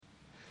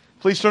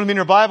Please turn in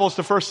your Bibles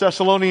to 1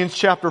 Thessalonians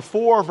chapter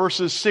 4,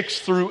 verses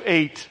 6 through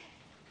 8.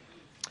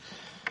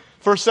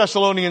 1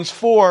 Thessalonians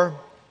 4,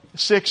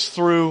 6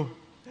 through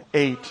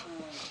 8.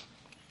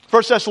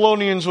 1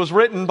 Thessalonians was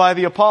written by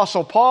the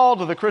Apostle Paul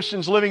to the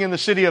Christians living in the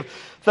city of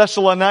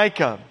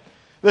Thessalonica.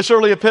 This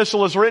early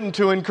epistle is written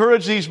to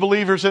encourage these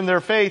believers in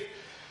their faith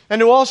and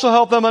to also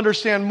help them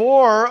understand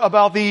more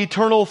about the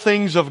eternal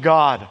things of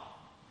God.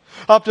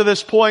 Up to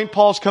this point,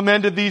 Paul's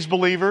commended these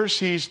believers.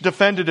 He's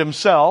defended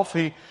himself.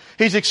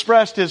 He's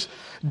expressed his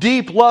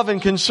deep love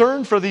and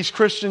concern for these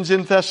Christians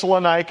in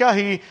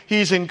Thessalonica.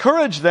 He's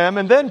encouraged them,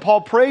 and then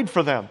Paul prayed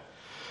for them.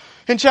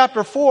 In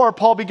chapter 4,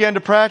 Paul began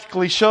to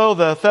practically show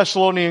the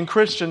Thessalonian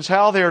Christians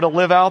how they are to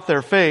live out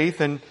their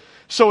faith, and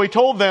so he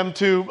told them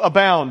to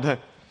abound.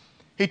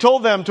 He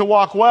told them to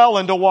walk well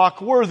and to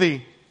walk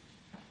worthy.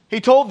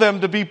 He told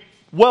them to be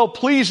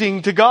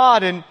well-pleasing to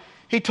God, and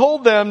he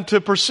told them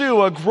to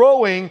pursue a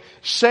growing,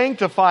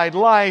 sanctified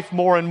life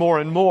more and more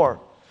and more.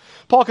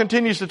 Paul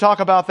continues to talk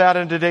about that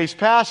in today's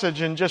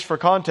passage, and just for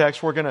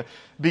context, we're going to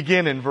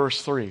begin in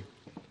verse 3.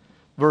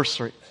 Verse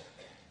 3.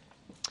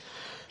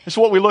 This is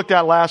what we looked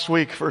at last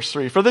week, verse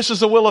 3. For this is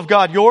the will of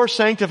God, your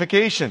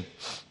sanctification,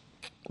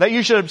 that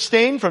you should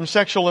abstain from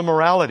sexual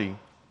immorality,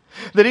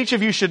 that each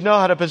of you should know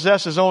how to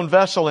possess his own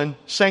vessel in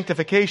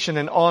sanctification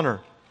and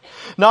honor,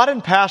 not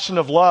in passion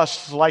of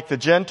lust like the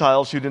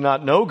Gentiles who do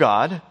not know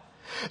God,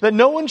 that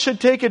no one should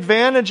take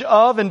advantage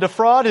of and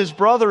defraud his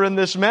brother in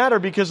this matter,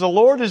 because the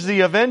Lord is the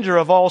avenger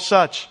of all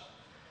such,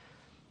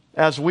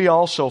 as we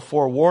also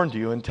forewarned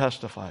you and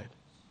testified.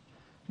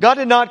 God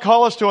did not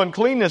call us to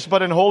uncleanness,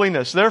 but in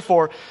holiness.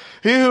 Therefore,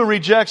 he who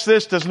rejects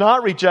this does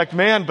not reject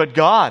man, but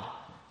God,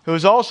 who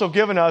has also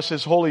given us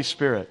his Holy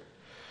Spirit.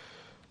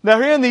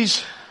 Now here in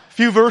these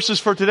few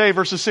verses for today,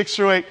 verses 6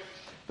 through 8,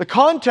 the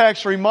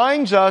context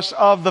reminds us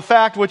of the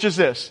fact which is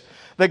this,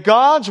 that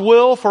God's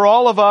will for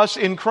all of us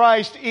in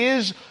Christ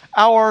is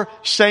our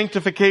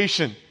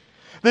sanctification.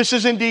 This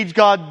is indeed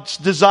God's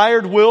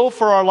desired will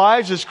for our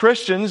lives as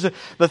Christians,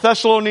 the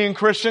Thessalonian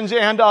Christians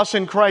and us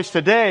in Christ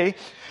today.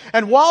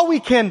 And while we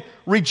can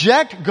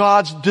reject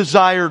God's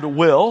desired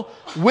will,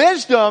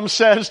 wisdom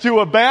says to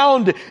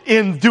abound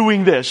in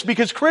doing this,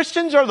 because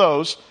Christians are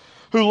those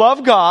who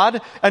love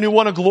God and who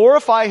want to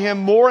glorify Him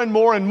more and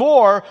more and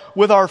more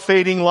with our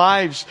fading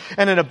lives.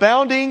 And an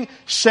abounding,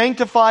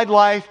 sanctified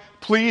life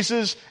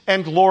pleases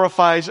and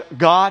glorifies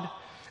God.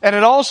 And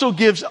it also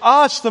gives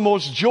us the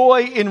most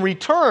joy in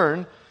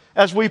return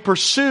as we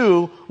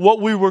pursue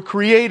what we were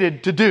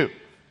created to do,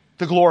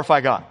 to glorify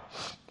God.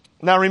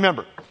 Now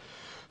remember,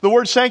 the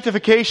word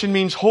sanctification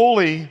means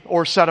holy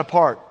or set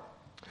apart.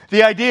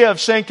 The idea of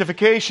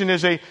sanctification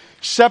is a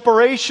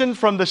separation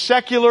from the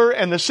secular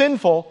and the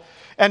sinful,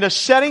 and a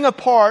setting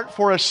apart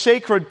for a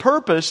sacred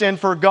purpose and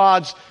for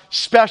God's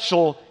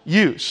special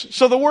use.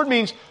 So the word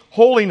means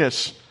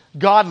holiness,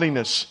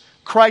 godliness,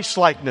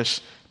 Christ-likeness,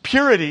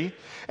 purity,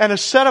 and a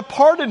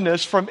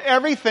set-apartedness from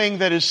everything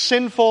that is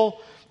sinful,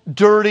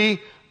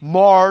 dirty,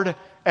 marred,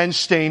 and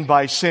stained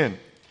by sin.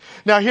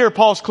 Now here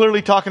Paul's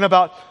clearly talking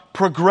about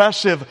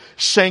progressive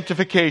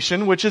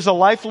sanctification, which is a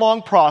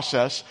lifelong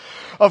process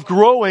of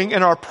growing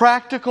in our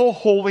practical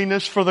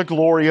holiness for the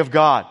glory of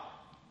God.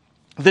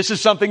 This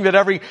is something that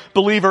every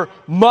believer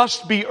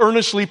must be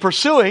earnestly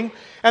pursuing.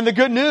 And the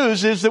good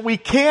news is that we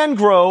can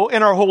grow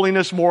in our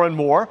holiness more and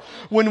more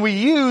when we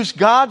use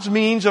God's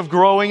means of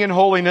growing in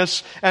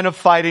holiness and of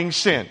fighting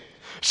sin.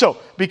 So,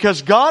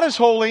 because God is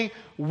holy,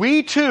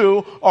 we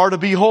too are to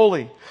be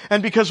holy.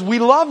 And because we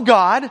love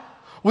God,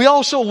 we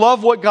also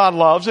love what God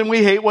loves and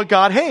we hate what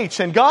God hates.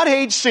 And God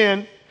hates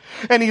sin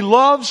and He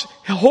loves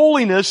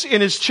holiness in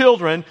His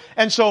children.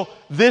 And so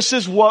this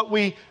is what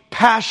we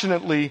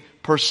passionately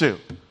pursue.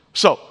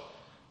 So,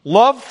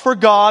 love for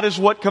God is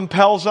what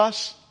compels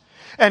us,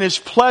 and His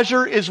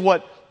pleasure is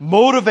what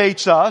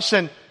motivates us,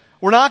 and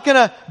we're not going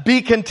to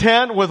be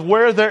content with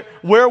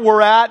where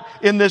we're at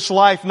in this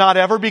life, not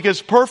ever,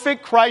 because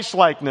perfect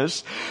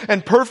Christ-likeness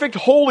and perfect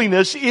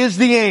holiness is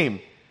the aim.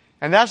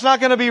 And that's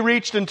not going to be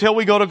reached until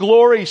we go to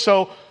glory,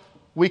 so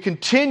we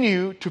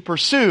continue to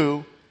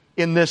pursue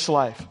in this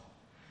life.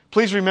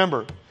 Please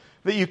remember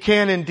that you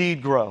can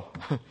indeed grow.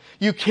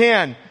 You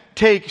can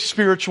take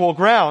spiritual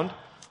ground.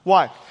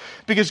 Why?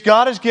 Because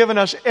God has given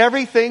us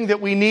everything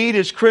that we need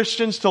as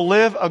Christians to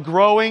live a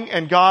growing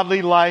and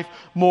godly life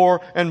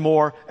more and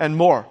more and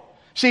more.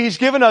 See, He's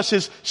given us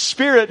His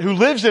Spirit who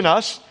lives in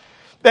us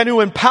and who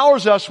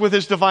empowers us with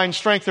His divine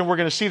strength, and we're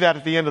going to see that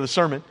at the end of the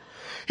sermon.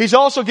 He's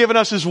also given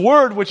us His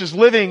Word, which is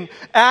living,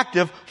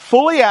 active,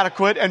 fully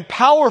adequate, and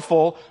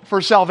powerful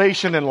for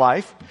salvation in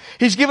life.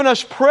 He's given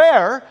us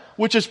prayer,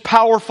 which is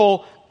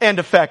powerful and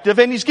effective.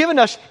 And He's given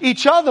us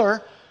each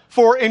other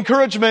for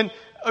encouragement,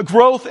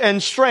 growth,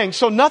 and strength.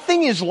 So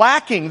nothing is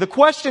lacking. The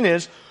question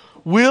is,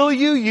 will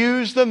you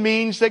use the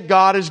means that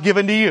God has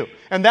given to you?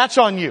 And that's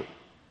on you.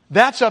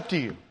 That's up to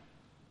you.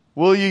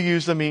 Will you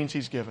use the means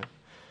He's given?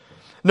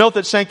 Note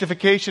that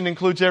sanctification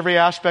includes every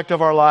aspect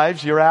of our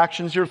lives, your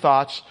actions, your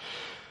thoughts.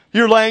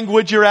 Your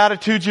language, your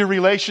attitudes, your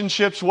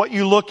relationships, what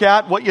you look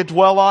at, what you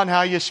dwell on,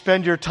 how you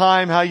spend your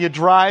time, how you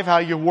drive, how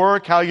you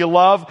work, how you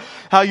love,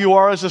 how you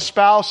are as a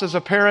spouse, as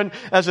a parent,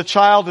 as a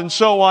child, and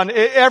so on.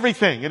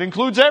 Everything. It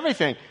includes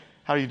everything.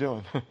 How are you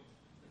doing?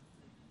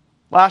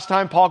 Last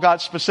time Paul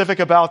got specific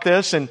about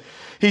this, and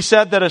he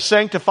said that a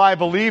sanctified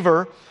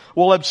believer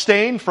will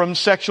abstain from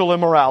sexual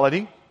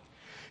immorality.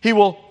 He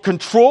will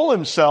control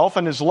himself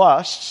and his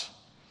lusts.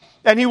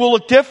 And he will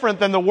look different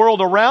than the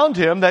world around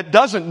him that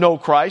doesn't know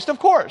Christ, of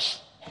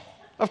course.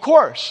 Of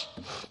course.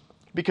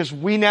 Because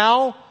we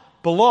now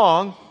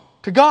belong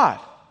to God.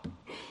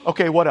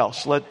 Okay, what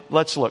else?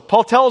 Let's look.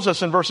 Paul tells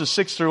us in verses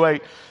 6 through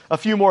 8 a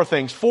few more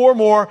things. 4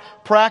 more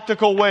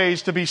practical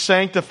ways to be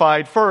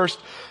sanctified. First,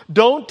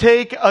 don't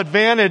take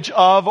advantage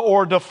of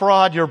or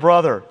defraud your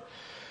brother.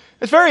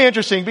 It's very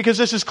interesting because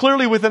this is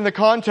clearly within the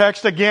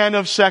context, again,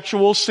 of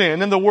sexual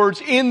sin. And the words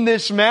 "in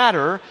this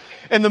matter"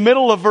 in the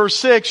middle of verse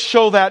 6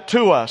 show that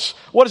to us.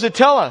 What does it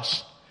tell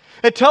us?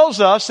 It tells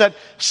us that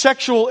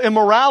sexual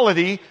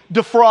immorality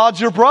defrauds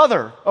your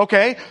brother.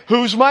 Okay,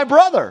 who's my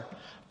brother?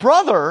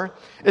 Brother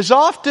is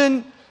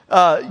often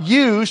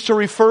used to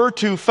refer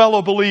to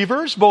fellow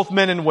believers, both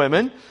men and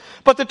women.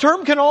 But the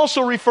term can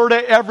also refer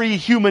to every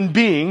human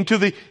being, to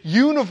the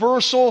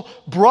universal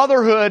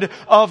brotherhood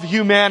of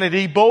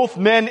humanity, both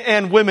men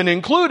and women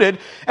included.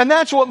 And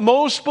that's what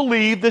most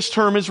believe this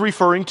term is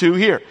referring to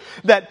here.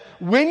 That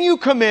when you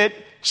commit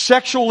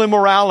sexual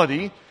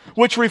immorality,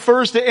 which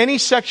refers to any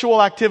sexual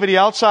activity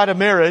outside of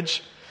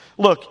marriage,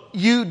 look,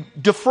 you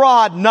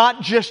defraud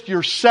not just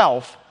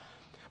yourself,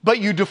 but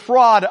you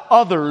defraud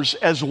others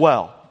as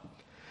well.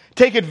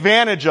 Take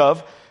advantage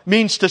of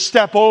means to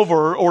step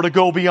over or to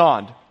go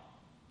beyond.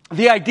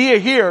 The idea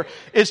here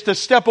is to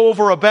step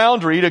over a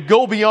boundary, to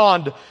go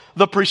beyond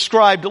the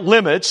prescribed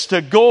limits,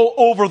 to go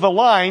over the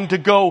line, to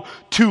go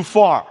too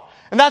far.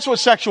 And that's what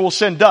sexual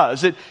sin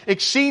does. It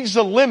exceeds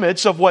the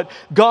limits of what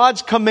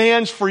God's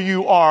commands for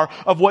you are,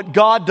 of what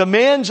God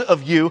demands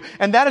of you,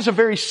 and that is a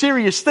very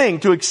serious thing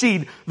to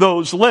exceed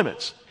those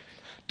limits.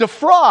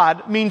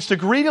 Defraud means to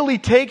greedily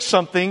take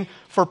something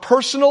for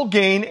personal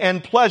gain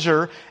and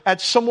pleasure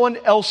at someone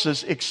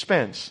else's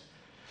expense.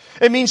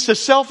 It means to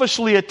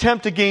selfishly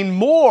attempt to gain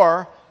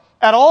more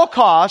at all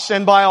costs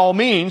and by all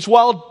means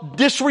while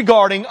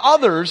disregarding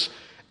others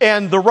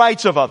and the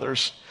rights of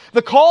others.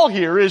 The call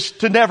here is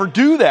to never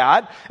do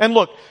that. And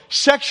look,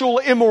 sexual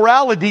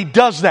immorality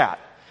does that,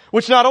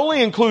 which not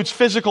only includes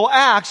physical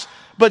acts,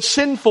 but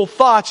sinful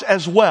thoughts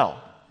as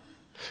well.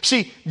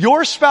 See,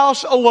 your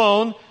spouse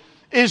alone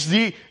is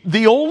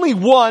the only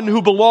one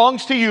who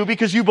belongs to you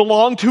because you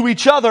belong to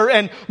each other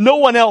and no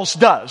one else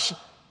does.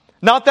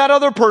 Not that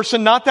other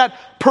person, not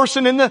that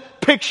person in the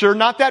picture,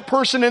 not that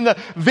person in the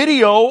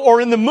video or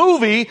in the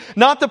movie,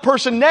 not the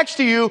person next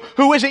to you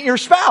who isn't your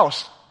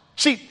spouse.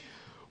 See,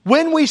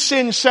 when we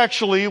sin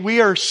sexually,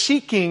 we are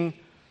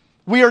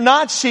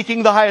not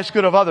seeking the highest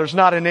good of others,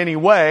 not in any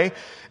way.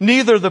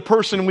 Neither the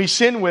person we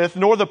sin with,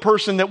 nor the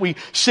person that we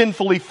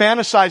sinfully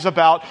fantasize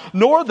about,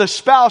 nor the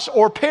spouse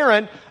or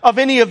parent of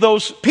any of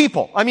those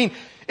people. I mean,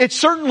 it's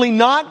certainly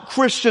not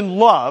Christian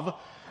love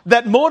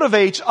that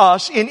motivates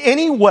us in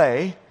any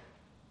way.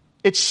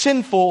 It's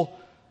sinful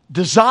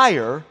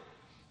desire,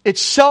 it's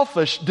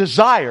selfish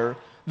desire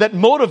that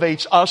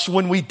motivates us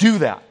when we do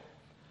that.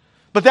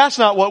 But that's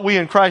not what we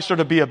in Christ are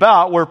to be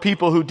about. We're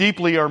people who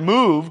deeply are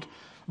moved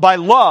by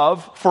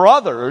love for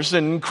others.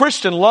 And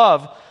Christians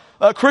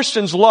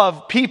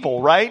love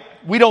people, right?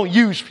 We don't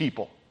use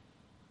people.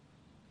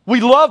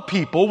 We love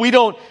people. We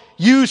don't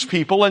use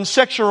people. And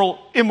sexual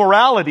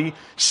immorality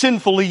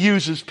sinfully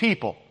uses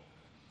people.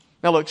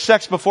 Now look,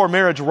 sex before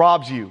marriage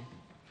robs you.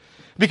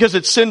 Because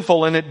it's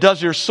sinful and it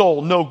does your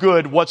soul no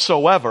good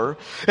whatsoever.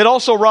 It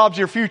also robs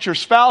your future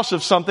spouse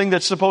of something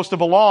that's supposed to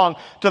belong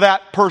to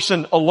that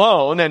person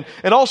alone. And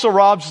it also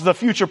robs the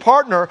future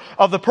partner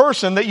of the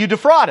person that you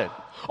defrauded.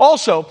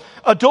 Also,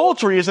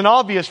 adultery is an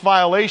obvious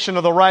violation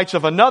of the rights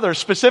of another,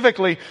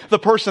 specifically the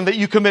person that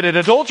you committed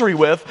adultery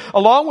with,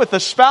 along with the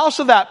spouse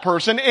of that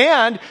person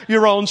and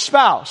your own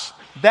spouse.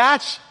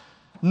 That's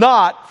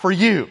not for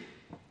you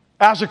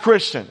as a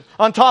Christian.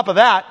 On top of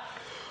that,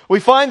 we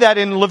find that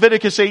in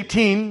Leviticus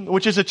 18,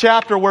 which is a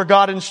chapter where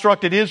God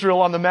instructed Israel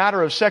on the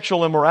matter of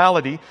sexual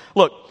immorality.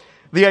 Look,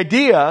 the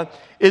idea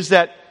is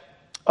that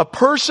a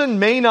person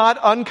may not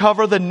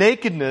uncover the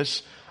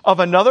nakedness of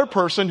another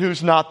person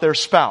who's not their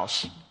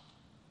spouse.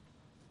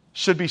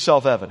 Should be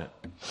self-evident.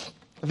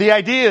 The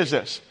idea is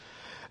this,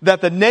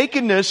 that the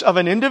nakedness of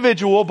an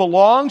individual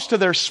belongs to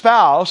their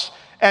spouse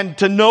and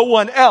to no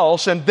one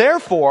else, and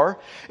therefore,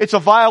 it's a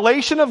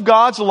violation of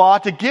God's law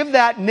to give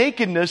that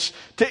nakedness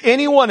to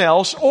anyone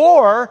else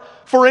or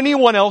for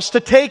anyone else to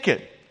take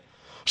it.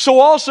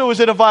 So also is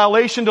it a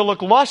violation to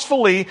look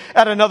lustfully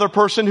at another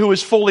person who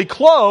is fully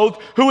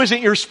clothed, who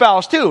isn't your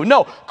spouse too.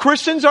 No,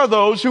 Christians are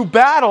those who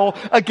battle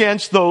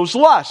against those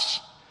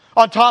lusts.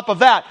 On top of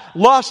that,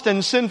 lust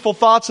and sinful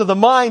thoughts of the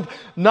mind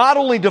not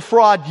only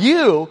defraud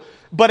you,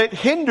 but it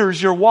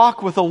hinders your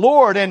walk with the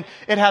Lord, and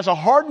it has a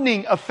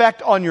hardening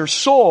effect on your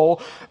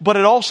soul, but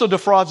it also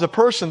defrauds the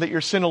person that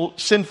you're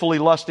sinfully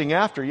lusting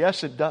after.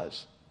 Yes, it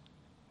does.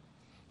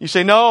 You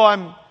say, no,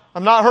 I'm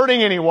not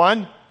hurting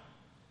anyone.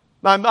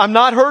 I'm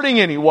not hurting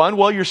anyone.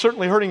 Well, you're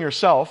certainly hurting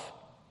yourself.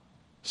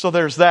 So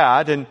there's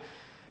that. And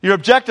you're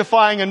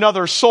objectifying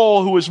another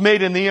soul who was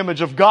made in the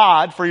image of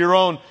God for your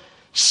own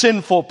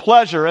sinful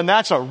pleasure, and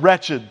that's a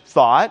wretched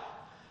thought.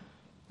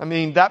 I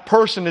mean, that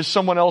person is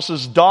someone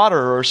else's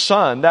daughter or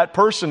son. That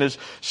person is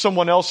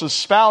someone else's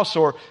spouse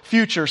or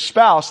future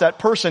spouse. That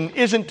person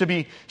isn't to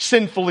be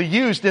sinfully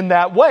used in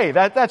that way.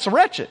 That's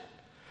wretched.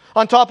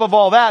 On top of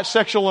all that,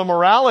 sexual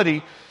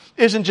immorality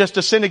isn't just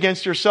a sin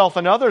against yourself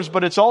and others,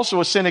 but it's also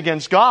a sin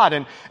against God,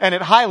 and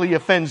it highly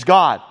offends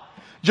God.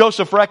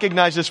 Joseph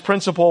recognized this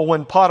principle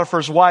when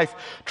Potiphar's wife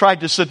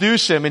tried to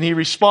seduce him, and he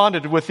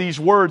responded with these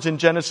words in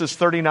Genesis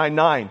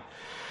 39:9.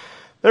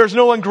 There's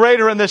no one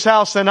greater in this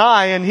house than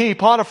I, and he,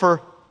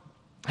 Potiphar,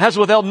 has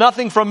withheld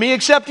nothing from me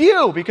except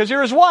you, because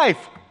you're his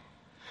wife.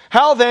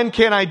 How then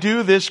can I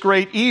do this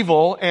great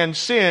evil and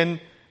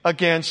sin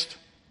against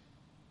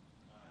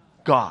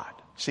God?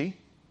 See?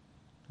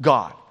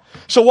 God.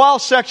 So while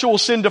sexual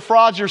sin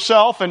defrauds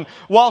yourself and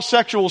while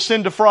sexual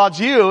sin defrauds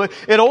you,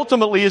 it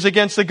ultimately is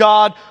against the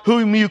God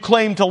whom you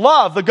claim to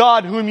love, the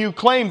God whom you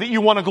claim that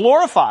you want to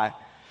glorify.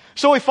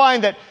 So we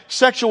find that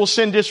sexual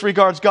sin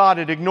disregards God.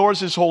 It ignores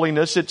His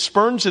holiness. It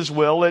spurns His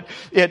will.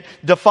 It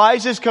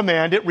defies His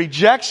command. It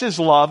rejects His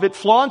love. It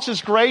flaunts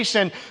His grace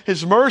and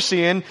His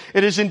mercy. And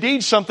it is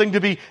indeed something to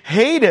be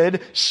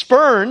hated,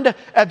 spurned,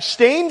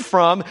 abstained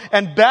from,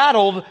 and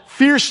battled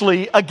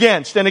fiercely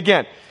against. And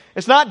again,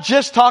 it's not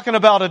just talking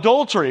about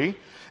adultery.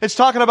 It's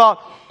talking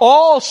about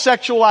all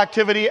sexual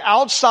activity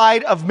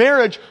outside of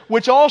marriage,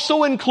 which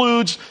also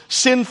includes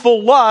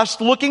sinful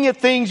lust, looking at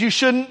things you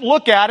shouldn't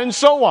look at, and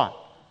so on.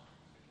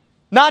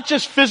 Not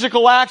just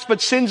physical acts,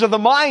 but sins of the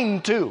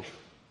mind too.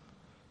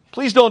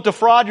 Please don't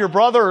defraud your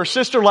brother or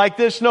sister like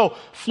this. No,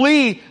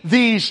 flee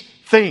these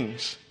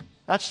things.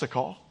 That's the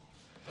call.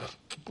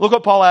 Look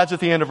what Paul adds at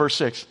the end of verse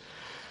 6.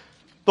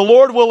 The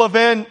Lord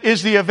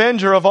is the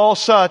avenger of all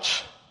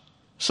such,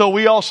 so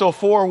we also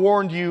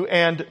forewarned you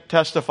and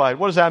testified.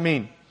 What does that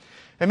mean?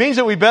 It means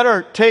that we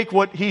better take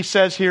what he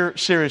says here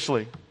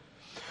seriously.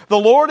 The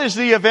Lord is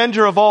the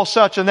avenger of all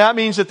such, and that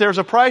means that there's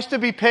a price to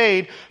be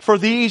paid for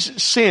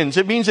these sins.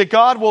 It means that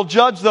God will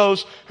judge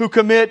those who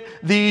commit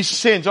these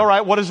sins. All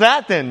right, what does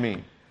that then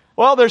mean?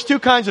 Well, there's two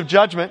kinds of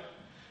judgment,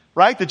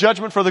 right? The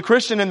judgment for the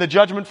Christian and the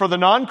judgment for the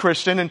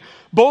non-Christian, and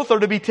both are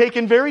to be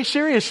taken very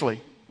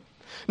seriously.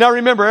 Now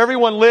remember,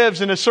 everyone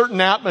lives in a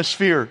certain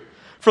atmosphere.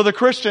 For the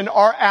Christian,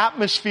 our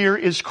atmosphere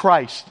is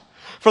Christ.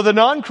 For the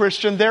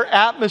non-Christian, their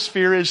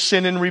atmosphere is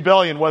sin and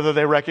rebellion, whether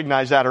they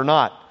recognize that or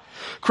not.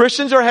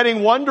 Christians are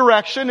heading one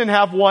direction and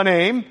have one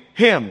aim,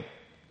 Him,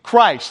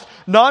 Christ.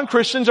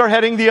 Non-Christians are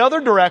heading the other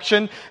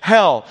direction,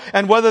 hell.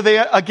 And whether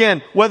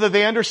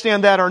they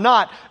understand that or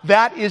not,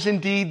 that is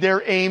indeed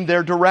their aim,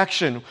 their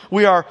direction.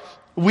 We are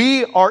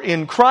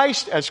in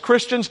Christ as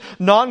Christians.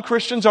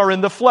 Non-Christians are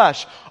in the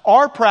flesh.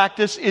 Our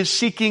practice is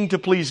seeking to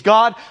please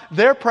God.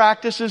 Their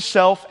practice is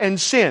self and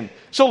sin.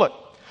 So look,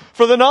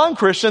 for the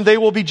non-Christian, they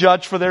will be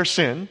judged for their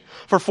sin,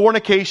 for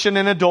fornication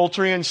and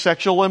adultery and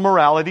sexual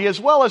immorality, as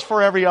well as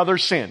for every other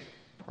sin,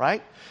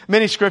 right?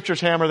 Many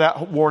scriptures hammer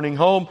that warning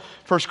home.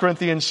 1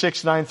 Corinthians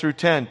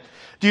 6:9-10.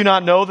 Do you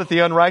not know that the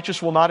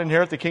unrighteous will not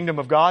inherit the kingdom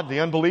of God? The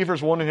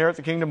unbelievers won't inherit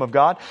the kingdom of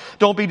God?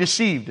 Don't be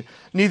deceived.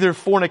 Neither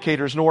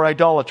fornicators, nor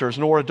idolaters,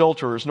 nor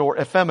adulterers, nor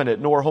effeminate,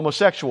 nor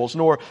homosexuals,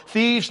 nor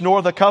thieves,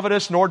 nor the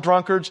covetous, nor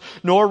drunkards,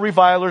 nor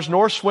revilers,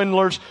 nor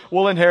swindlers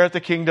will inherit the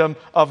kingdom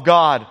of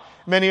God.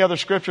 Many other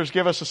scriptures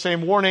give us the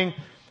same warning.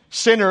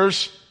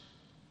 Sinners,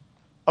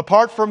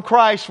 apart from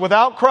Christ,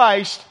 without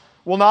Christ,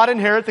 will not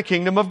inherit the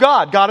kingdom of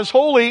God. God is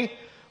holy.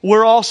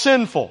 We're all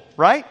sinful,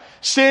 right?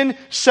 Sin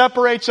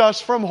separates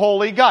us from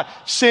holy God.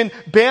 Sin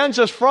bans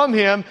us from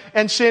Him,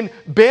 and sin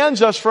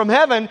bans us from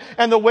heaven,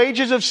 and the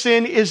wages of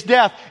sin is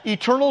death,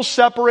 eternal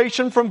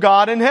separation from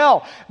God in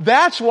hell.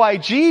 That's why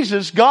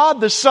Jesus,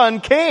 God the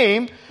Son,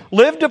 came,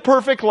 lived a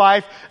perfect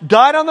life,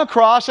 died on the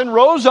cross, and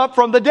rose up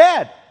from the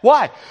dead.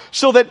 Why?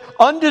 So that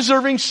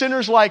undeserving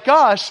sinners like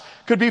us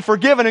could be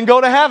forgiven and go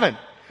to heaven.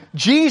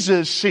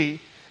 Jesus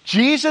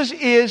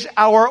is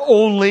our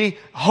only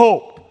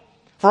hope.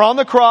 For on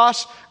the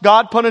cross,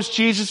 God punished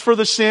Jesus for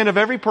the sin of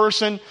every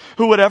person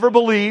who would ever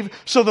believe,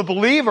 so the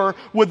believer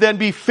would then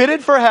be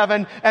fitted for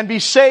heaven and be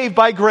saved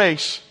by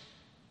grace.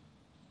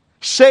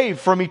 Saved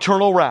from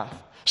eternal wrath.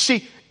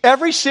 See,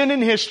 every sin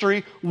in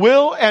history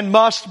will and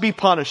must be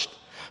punished.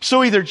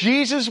 So either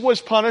Jesus was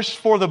punished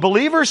for the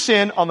believer's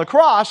sin on the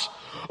cross,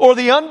 or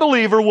the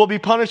unbeliever will be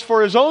punished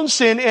for his own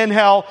sin in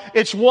hell.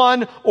 It's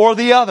one or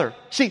the other.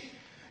 See,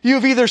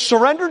 you've either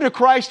surrendered to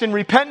Christ in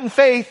repentant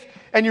faith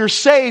and you're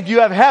saved, you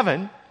have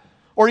heaven,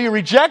 or you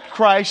reject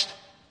Christ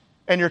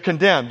and you're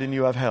condemned and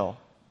you have hell.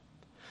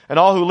 And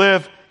all who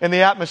live in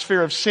the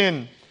atmosphere of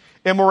sin,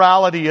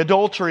 immorality,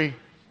 adultery,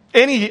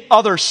 any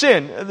other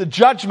sin, the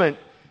judgment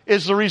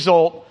is the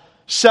result.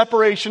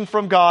 separation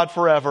from God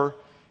forever,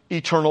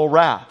 eternal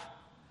wrath.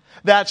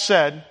 That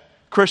said,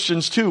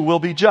 Christians too will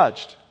be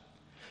judged.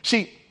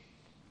 See,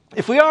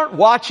 if we aren't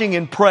watching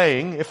and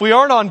praying, if we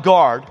aren't on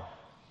guard,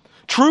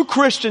 true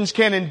Christians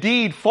can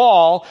indeed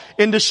fall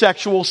into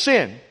sexual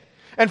sin.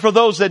 And for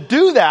those that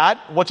do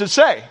that, what's it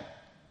say?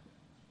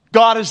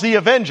 God is the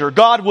avenger.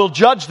 God will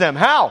judge them.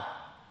 How?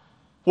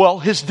 Well,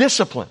 His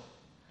discipline,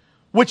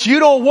 which you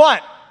don't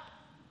want.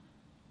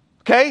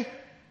 Okay?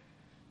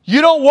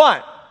 You don't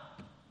want.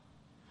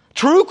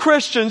 True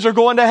Christians are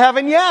going to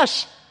heaven,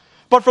 yes.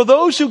 But for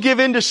those who give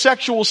in to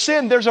sexual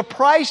sin, there's a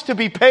price to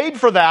be paid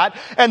for that.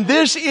 And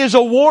this is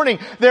a warning.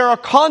 There are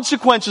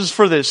consequences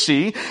for this,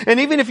 see? And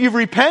even if you've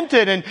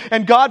repented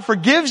and God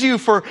forgives you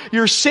for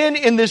your sin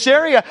in this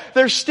area,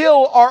 there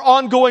still are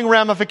ongoing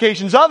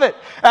ramifications of it.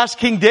 Ask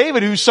King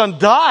David, whose son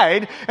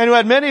died, and who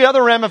had many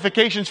other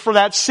ramifications for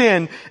that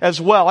sin as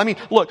well. I mean,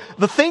 look,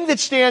 the thing that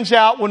stands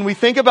out when we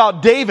think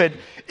about David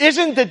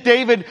isn't that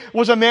David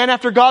was a man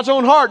after God's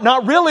own heart.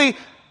 Not really.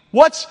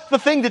 What's the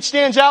thing that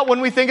stands out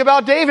when we think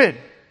about David?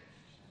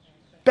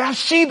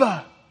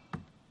 Bathsheba.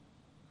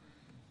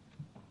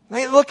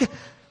 Look,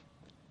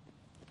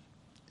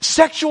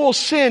 sexual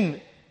sin,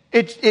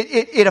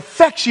 it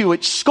affects you,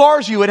 it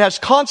scars you, it has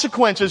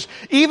consequences,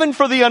 even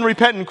for the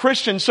unrepentant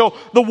Christian. So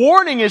the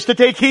warning is to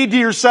take heed to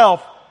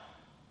yourself.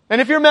 And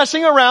if you're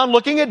messing around,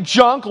 looking at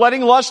junk,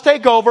 letting lust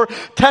take over,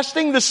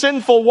 testing the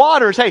sinful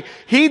waters, hey,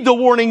 heed the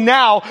warning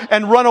now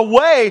and run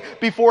away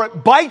before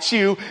it bites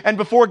you and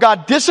before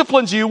God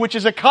disciplines you, which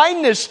is a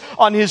kindness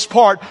on His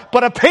part,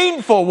 but a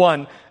painful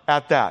one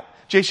at that.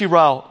 J.C.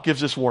 Ryle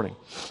gives this warning.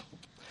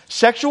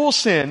 Sexual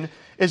sin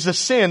is the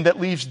sin that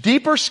leaves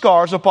deeper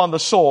scars upon the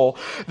soul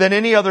than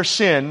any other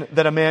sin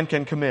that a man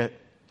can commit.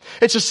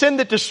 It's a sin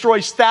that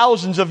destroys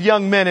thousands of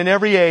young men in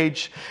every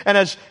age and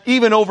has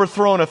even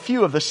overthrown a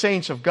few of the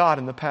saints of God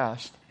in the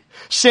past.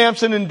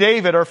 Samson and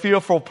David are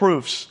fearful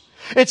proofs.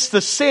 It's the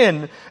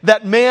sin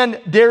that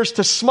man dares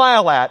to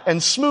smile at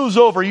and smooths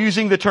over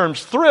using the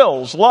terms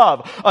thrills,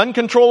 love,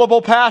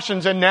 uncontrollable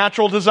passions, and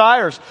natural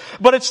desires.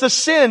 But it's the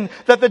sin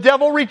that the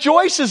devil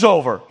rejoices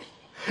over.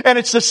 And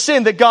it's the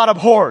sin that God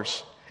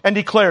abhors and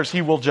declares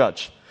He will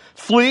judge.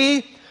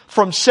 Flee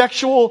from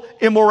sexual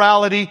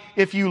immorality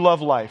if you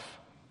love life.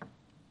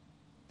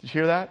 Did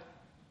you hear that?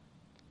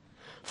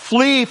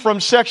 Flee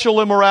from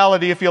sexual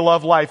immorality if you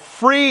love life.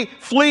 Flee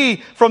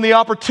from the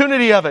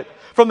opportunity of it,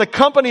 from the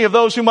company of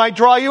those who might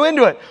draw you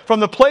into it, from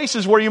the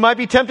places where you might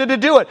be tempted to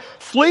do it.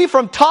 Flee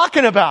from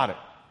talking about it.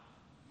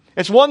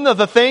 It's one of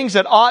the things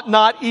that ought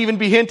not even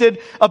be hinted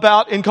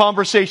about in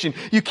conversation.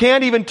 You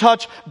can't even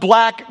touch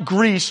black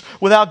grease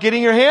without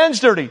getting your hands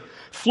dirty.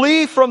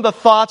 Flee from the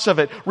thoughts of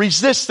it.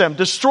 Resist them.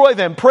 Destroy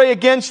them. Pray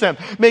against them.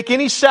 Make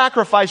any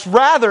sacrifice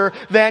rather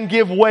than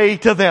give way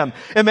to them.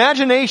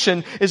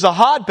 Imagination is a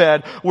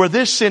hotbed where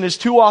this sin is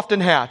too often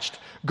hatched.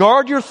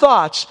 Guard your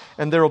thoughts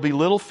and there will be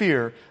little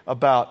fear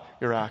about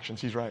your actions.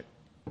 He's right.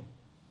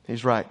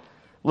 He's right.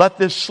 Let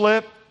this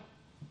slip.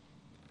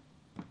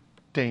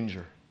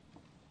 Danger.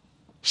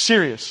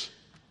 Serious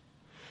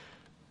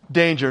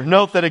danger.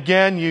 Note that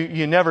again,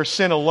 you never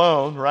sin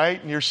alone,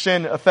 right? Your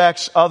sin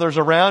affects others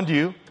around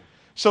you.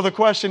 So the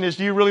question is,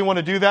 do you really want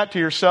to do that to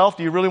yourself?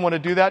 Do you really want to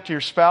do that to your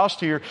spouse,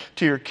 to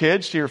your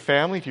kids, to your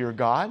family, to your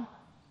God?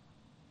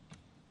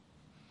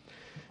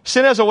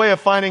 Sin has a way of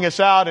finding us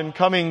out and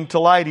coming to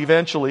light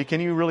eventually.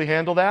 Can you really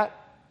handle that?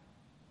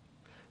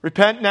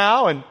 Repent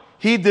now and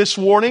heed this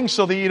warning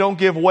so that you don't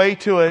give way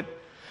to it.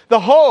 The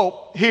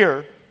hope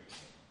here,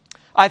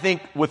 I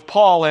think with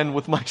Paul and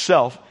with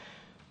myself,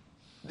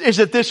 is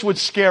that this would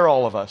scare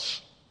all of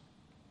us.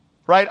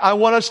 Right? I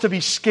want us to be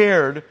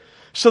scared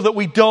so that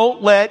we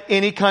don't let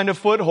any kind of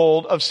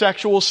foothold of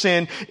sexual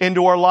sin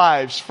into our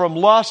lives, from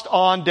lust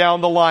on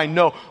down the line.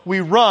 No, we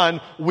run,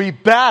 we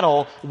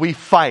battle, we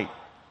fight.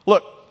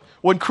 Look,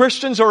 when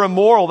Christians are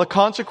immoral, the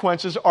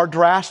consequences are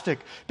drastic,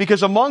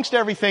 because amongst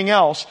everything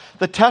else,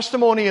 the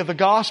testimony of the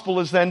gospel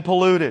is then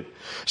polluted.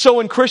 So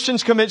when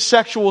Christians commit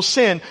sexual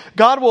sin,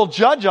 God will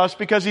judge us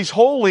because He's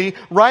holy,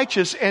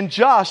 righteous, and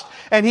just,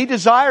 and He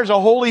desires a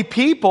holy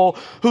people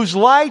whose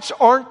lights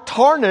aren't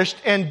tarnished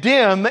and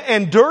dim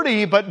and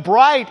dirty, but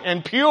bright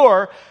and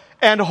pure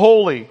and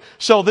holy.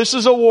 So this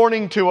is a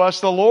warning to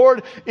us. The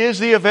Lord is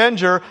the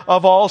avenger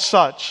of all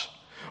such.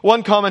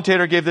 One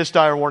commentator gave this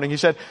dire warning. He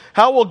said,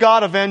 how will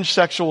God avenge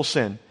sexual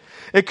sin?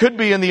 It could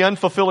be in the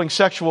unfulfilling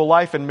sexual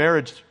life in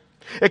marriage.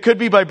 It could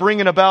be by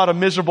bringing about a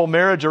miserable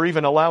marriage or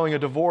even allowing a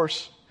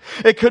divorce.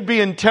 It could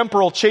be in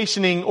temporal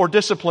chastening or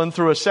discipline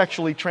through a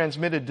sexually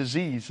transmitted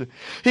disease.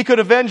 He could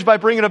avenge by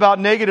bringing about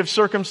negative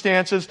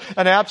circumstances,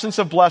 an absence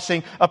of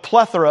blessing, a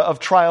plethora of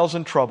trials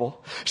and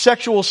trouble.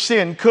 Sexual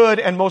sin could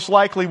and most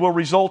likely will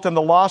result in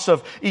the loss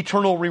of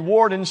eternal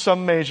reward in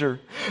some measure.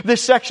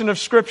 This section of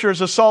Scripture is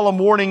a solemn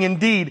warning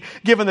indeed,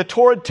 given the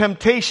torrid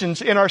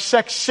temptations in our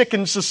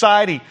sex-sickened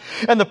society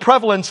and the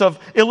prevalence of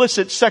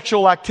illicit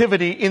sexual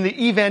activity in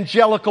the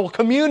evangelical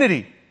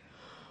community.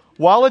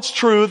 While it's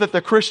true that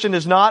the Christian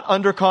is not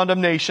under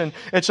condemnation,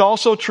 it's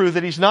also true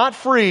that he's not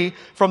free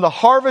from the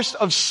harvest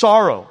of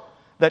sorrow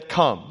that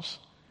comes.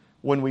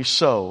 when we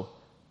sow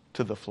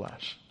to the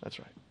flesh. That's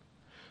right.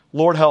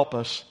 Lord, help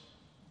us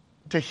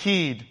to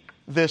heed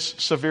this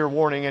severe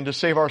warning and to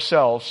save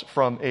ourselves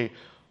from a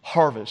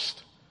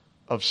harvest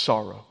of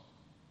sorrow.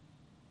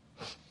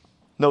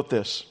 Note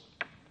this.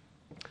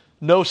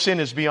 No sin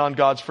is beyond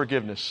God's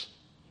forgiveness.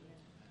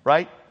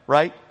 Right?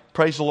 Right?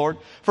 Praise the Lord.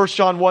 1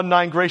 John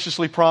 1:9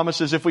 graciously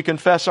promises if we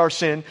confess our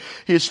sin,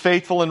 He is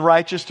faithful and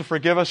righteous to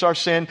forgive us our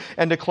sin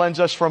and to cleanse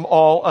us from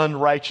all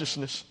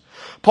unrighteousness.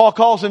 Paul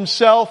calls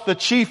himself the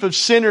chief of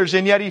sinners,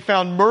 and yet he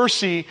found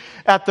mercy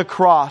at the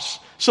cross.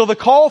 So the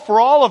call for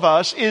all of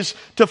us is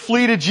to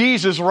flee to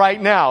Jesus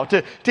right now,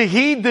 to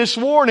heed this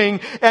warning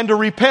and to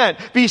repent.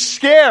 Be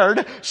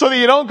scared so that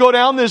you don't go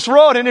down this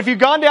road. And if you've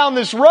gone down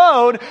this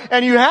road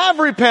and you have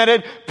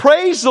repented,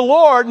 praise the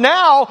Lord.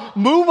 Now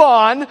move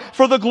on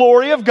for the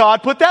glory of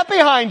God. Put that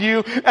behind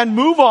you and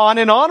move on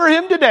and honor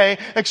Him today,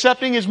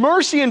 accepting His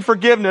mercy and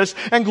forgiveness,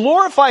 and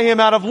glorify Him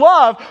out of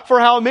love for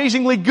how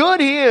amazingly good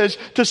He is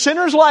to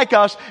sinners like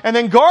us. And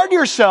then guard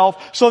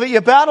yourself so that you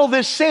battle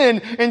this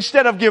sin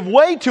instead of give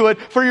way to it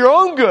for your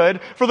own good,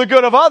 for the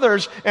good of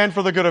others, and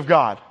for the good of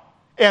God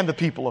and the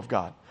people of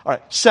God. All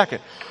right,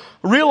 second,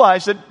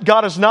 realize that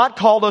God has not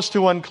called us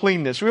to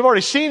uncleanness. We've already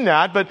seen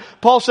that, but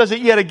Paul says it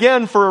yet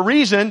again for a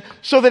reason,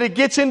 so that it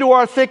gets into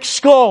our thick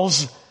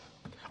skulls.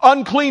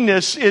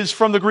 Uncleanness is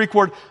from the Greek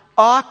word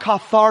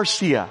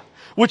akatharsia,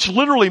 which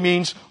literally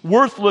means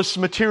worthless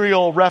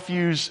material,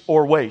 refuse,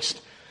 or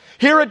waste.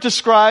 Here it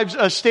describes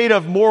a state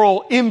of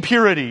moral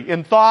impurity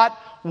in thought,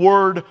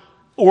 word,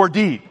 or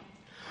deed.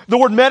 The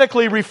word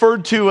medically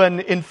referred to an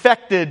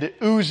infected,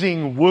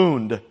 oozing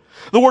wound.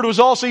 The word was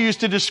also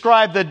used to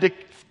describe the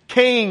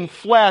decaying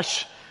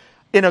flesh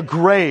in a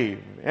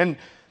grave. And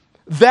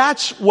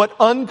that's what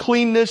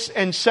uncleanness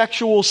and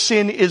sexual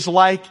sin is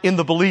like in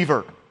the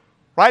believer.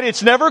 Right?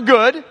 It's never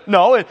good.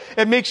 No,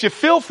 it makes you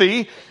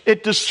filthy.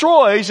 It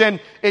destroys and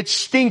it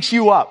stinks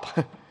you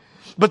up.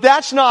 But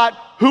that's not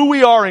who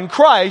we are in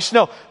Christ.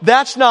 No,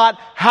 that's not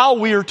how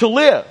we are to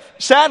live.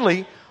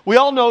 Sadly, we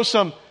all know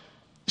some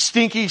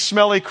stinky,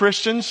 smelly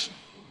Christians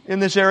in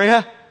this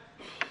area.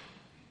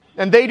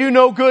 And they do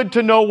no good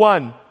to no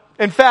one.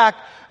 In fact,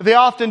 they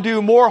often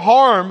do more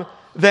harm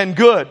than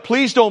good.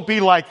 Please don't be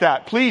like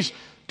that. Please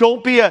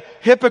don't be a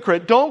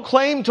hypocrite. Don't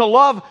claim to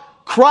love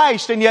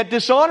Christ and yet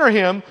dishonor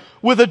Him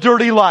with a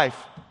dirty life.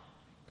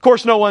 Of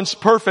course, no one's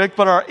perfect,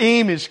 but our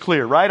aim is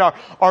clear, right?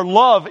 Our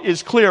love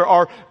is clear.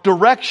 Our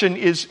direction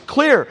is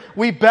clear.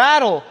 We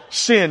battle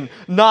sin,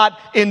 not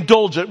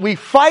indulge it. We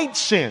fight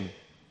sin,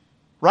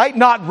 right?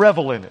 Not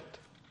revel in it.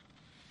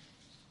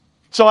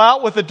 So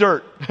out with the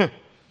dirt.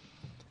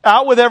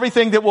 Out with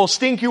everything that will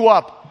stink you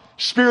up,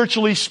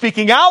 spiritually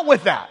speaking. Out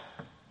with that.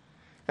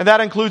 And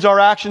that includes our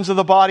actions of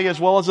the body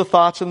as well as the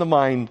thoughts and the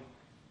mind.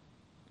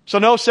 So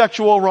no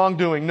sexual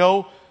wrongdoing,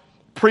 no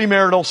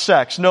premarital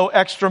sex, no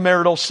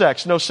extramarital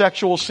sex, no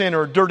sexual sin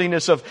or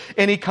dirtiness of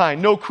any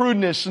kind, no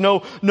crudeness,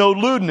 no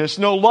lewdness,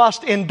 no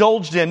lust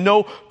indulged in,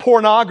 no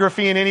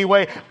pornography in any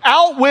way.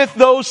 Out with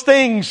those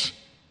things.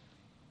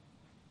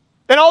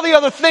 And all the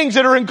other things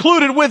that are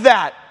included with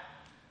that.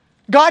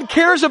 God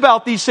cares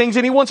about these things,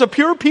 and He wants a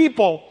pure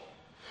people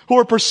who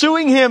are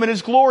pursuing Him and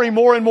His glory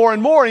more and more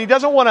and more. And He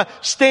doesn't want a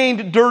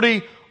stained,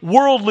 dirty,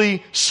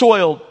 worldly,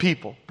 soiled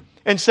people.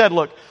 Instead,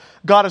 look,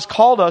 God has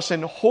called us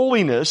in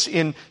holiness,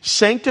 in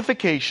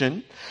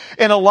sanctification,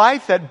 in a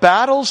life that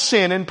battles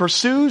sin and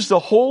pursues the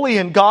holy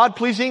and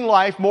God-pleasing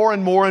life more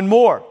and more and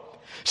more.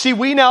 See,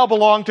 we now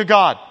belong to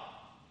God.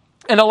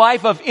 And a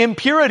life of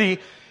impurity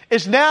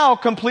is now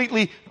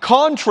completely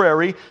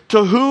contrary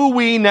to who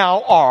we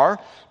now are,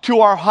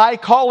 to our high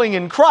calling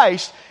in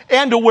Christ,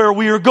 and to where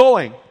we are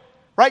going.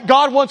 Right?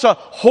 God wants a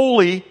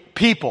holy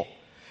people.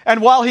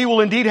 And while He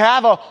will indeed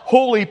have a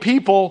holy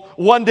people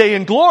one day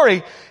in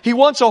glory, He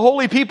wants a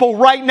holy people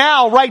right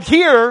now, right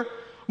here,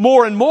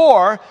 more and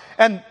more.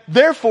 And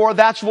therefore,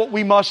 that's what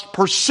we must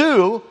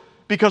pursue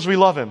because we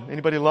love Him.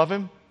 Anybody love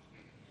Him?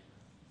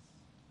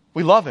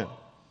 We love Him.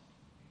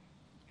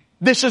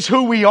 This is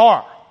who we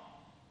are.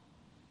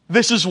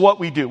 This is what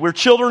we do. We're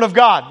children of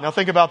God. Now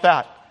think about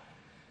that.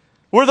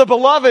 We're the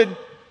beloved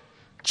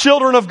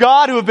children of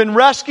God who have been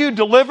rescued,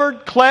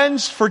 delivered,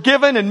 cleansed,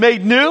 forgiven, and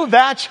made new.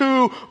 That's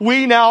who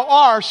we now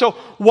are. So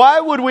why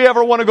would we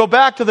ever want to go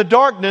back to the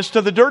darkness,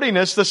 to the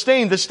dirtiness, the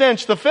stain, the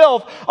stench, the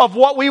filth of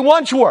what we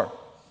once were?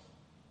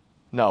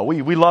 No,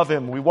 we love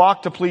Him. We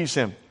walk to please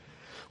Him.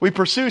 We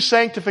pursue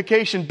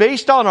sanctification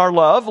based on our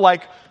love,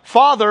 like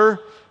father,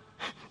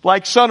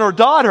 like son or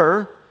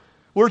daughter.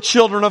 We're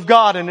children of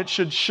God, and it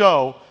should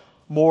show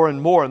more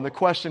and more. And the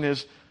question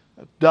is,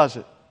 does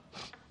it?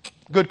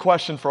 Good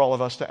question for all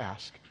of us to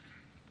ask.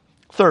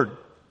 Third,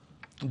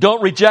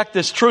 don't reject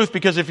this truth,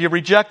 because if you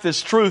reject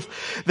this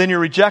truth, then you're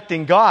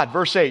rejecting God.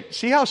 Verse 8.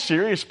 See how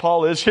serious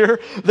Paul is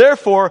here?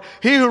 Therefore,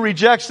 he who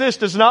rejects this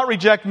does not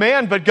reject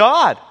man, but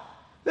God.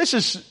 This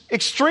is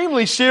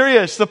extremely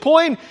serious. The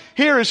point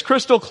here is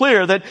crystal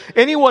clear, that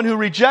anyone who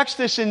rejects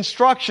this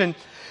instruction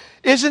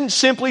isn't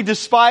simply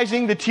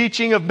despising the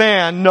teaching of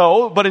man,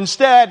 no, but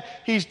instead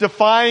he's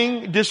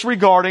defying,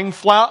 disregarding,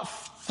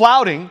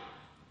 flouting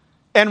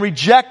and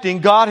rejecting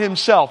God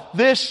Himself.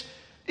 This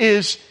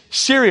is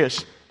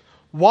serious.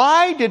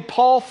 Why did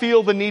Paul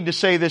feel the need to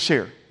say this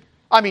here?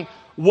 I mean,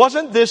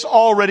 wasn't this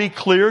already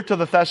clear to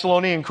the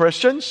Thessalonian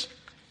Christians?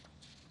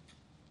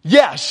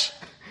 Yes.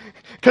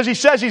 Because he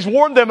says he's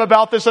warned them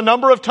about this a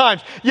number of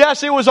times.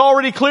 Yes, it was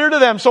already clear to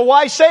them. So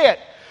why say it?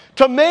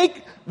 To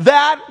make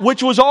that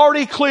which was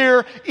already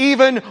clear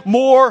even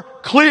more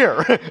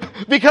clear.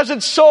 Because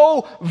it's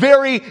so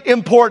very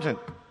important.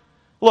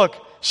 Look,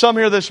 some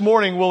here this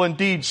morning will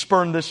indeed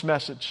spurn this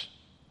message.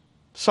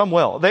 Some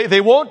will.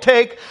 They won't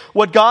take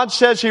what God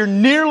says here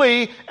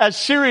nearly as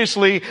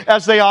seriously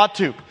as they ought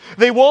to.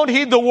 They won't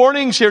heed the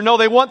warnings here. No,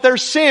 they want their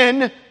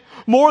sin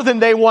more than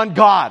they want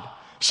God.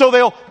 So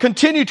they'll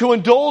continue to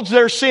indulge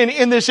their sin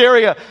in this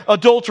area.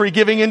 Adultery,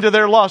 giving into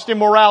their lust,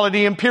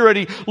 immorality,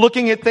 impurity,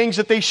 looking at things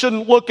that they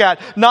shouldn't look at,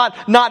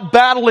 not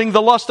battling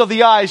the lust of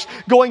the eyes,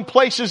 going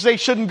places they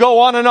shouldn't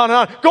go, on and on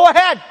and on. Go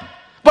ahead!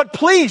 But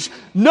please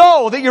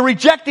know that you're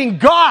rejecting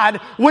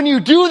God when you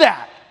do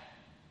that.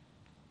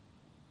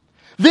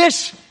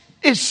 This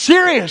is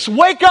serious.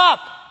 Wake up!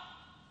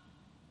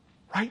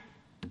 Right?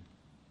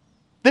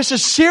 This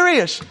is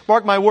serious.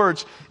 Mark my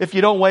words. If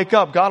you don't wake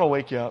up, God will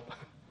wake you up.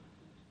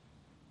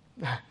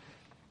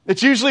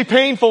 It's usually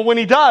painful when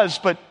He does,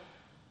 but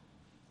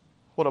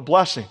what a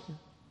blessing.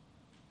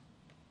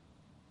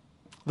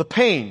 The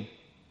pain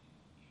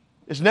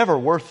is never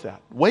worth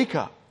that. Wake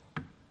up.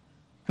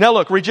 Now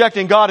look,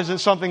 rejecting God isn't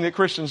something that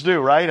Christians do,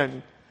 right? I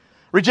mean,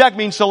 reject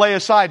means to lay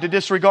aside, to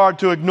disregard,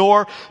 to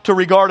ignore, to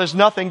regard as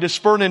nothing, to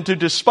spurn and to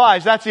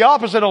despise. That's the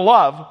opposite of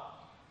love.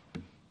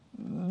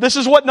 This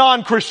is what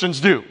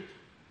non-Christians do.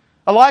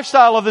 A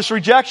lifestyle of this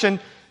rejection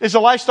is a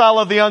lifestyle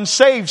of the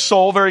unsaved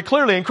soul very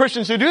clearly. And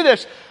Christians who do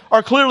this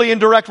are clearly in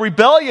direct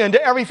rebellion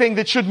to everything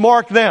that should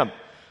mark them.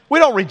 We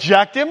don't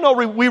reject Him. No,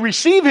 we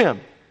receive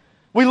Him.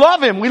 We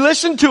love Him. We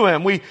listen to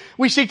Him.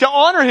 We seek to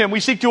honor Him.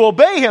 We seek to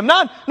obey Him,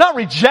 not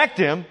reject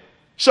Him.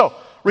 So,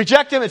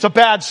 reject Him, it's a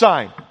bad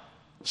sign.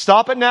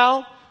 Stop it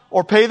now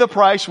or pay the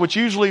price, which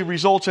usually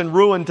results in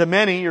ruin to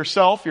many,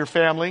 yourself, your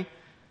family,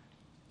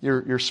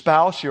 your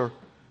spouse, your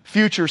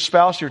future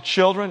spouse, your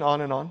children,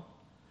 on and on.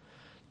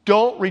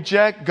 Don't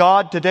reject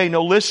God today.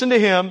 No, listen to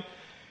Him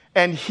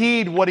and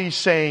heed what He's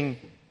saying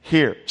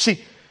here.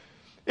 See,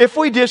 if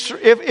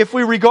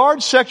we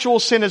regard sexual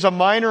sin as a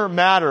minor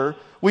matter,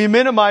 we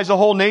minimize the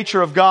whole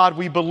nature of God,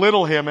 we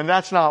belittle Him, and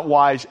that's not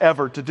wise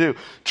ever to do.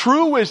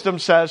 True wisdom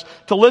says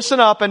to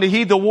listen up and to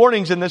heed the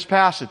warnings in this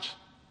passage.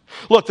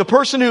 Look, the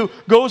person who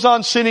goes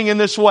on sinning in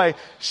this way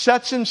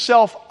sets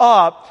himself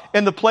up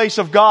in the place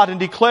of God and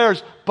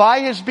declares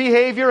by his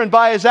behavior and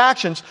by his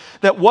actions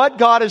that what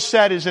God has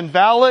said is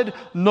invalid,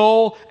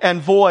 null,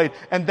 and void.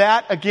 And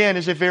that, again,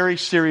 is a very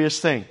serious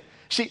thing.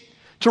 See,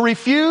 to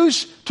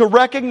refuse to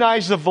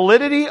recognize the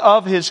validity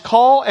of His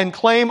call and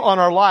claim on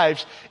our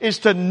lives is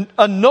to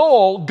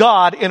annul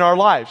God in our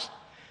lives.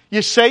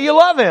 You say you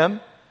love Him,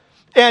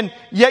 and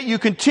yet you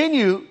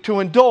continue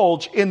to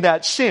indulge in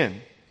that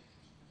sin.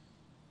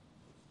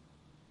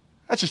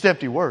 That's just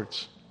empty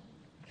words.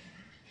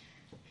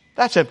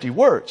 That's empty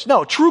words.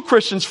 No, true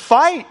Christians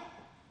fight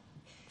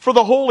for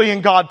the holy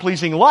and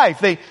God-pleasing life.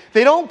 They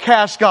don't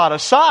cast God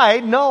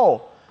aside.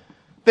 No.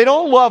 They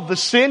don't love the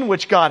sin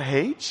which God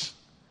hates.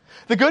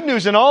 The good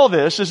news in all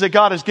this is that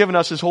God has given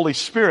us His Holy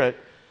Spirit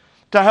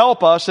to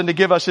help us and to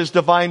give us His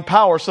divine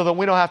power so that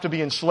we don't have to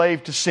be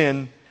enslaved to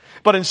sin,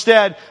 but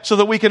instead so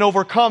that we can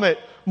overcome it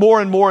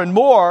more and more and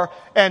more.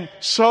 And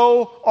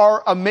so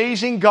our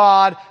amazing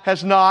God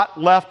has not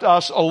left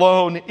us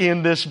alone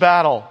in this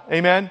battle.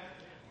 Amen?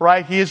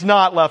 Right? He has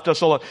not left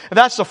us alone. And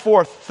that's the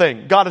fourth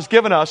thing. God has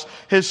given us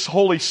His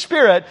Holy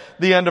Spirit,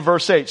 the end of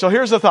verse 8. So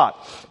here's the thought.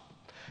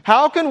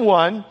 How can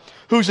one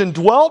who's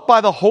indwelt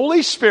by the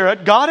Holy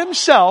Spirit, God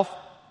Himself,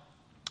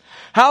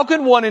 how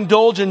can one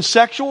indulge in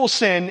sexual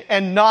sin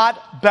and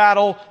not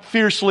battle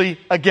fiercely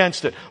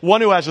against it?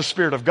 One who has the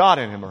Spirit of God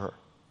in him or her.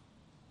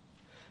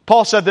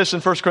 Paul said this in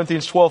 1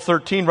 Corinthians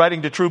 12:13,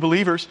 writing to true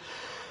believers.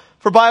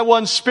 For by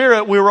one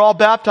Spirit we were all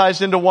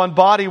baptized into one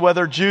body,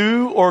 whether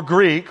Jew or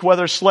Greek,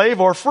 whether slave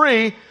or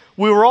free,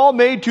 we were all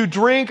made to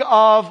drink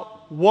of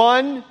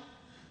one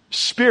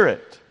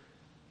Spirit.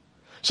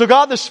 So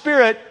God the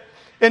Spirit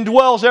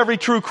indwells every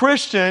true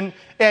Christian,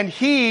 and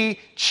He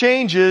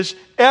changes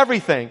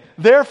everything.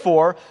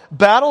 Therefore,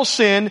 battle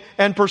sin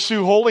and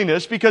pursue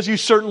holiness, because you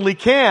certainly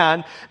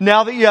can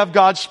now that you have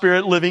God's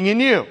Spirit living in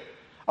you.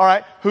 All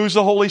right, who's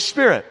the Holy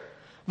Spirit?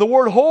 The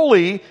word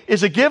holy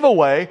is a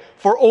giveaway,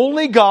 for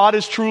only God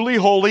is truly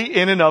holy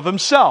in and of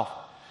Himself.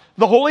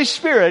 The Holy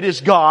Spirit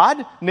is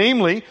God,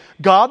 namely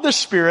God the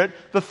Spirit,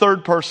 the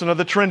third person of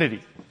the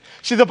Trinity.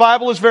 See, the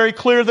Bible is very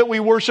clear that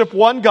we worship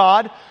one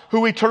God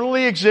who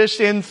eternally exists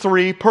in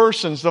three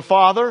persons, the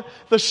Father,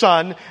 the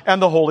Son, and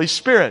the Holy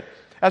Spirit.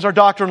 As our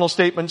doctrinal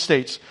statement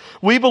states,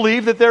 we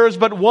believe that there is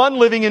but one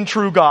living and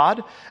true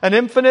God, an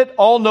infinite,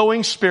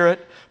 all-knowing Spirit,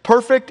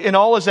 perfect in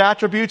all His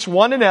attributes,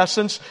 one in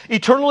essence,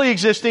 eternally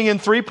existing in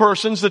three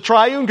persons, the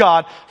triune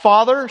God,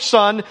 Father,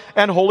 Son,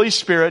 and Holy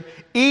Spirit,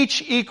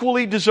 each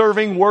equally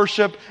deserving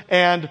worship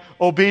and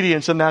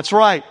obedience. And that's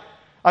right.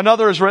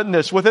 Another has written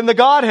this: within the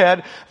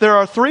Godhead, there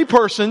are three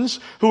persons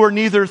who are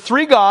neither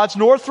three gods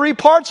nor three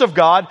parts of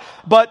God,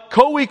 but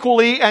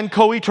co-equally and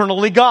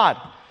co-eternally God.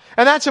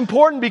 And that's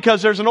important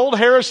because there's an old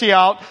heresy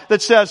out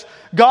that says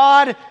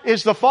God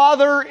is the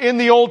Father in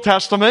the Old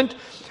Testament,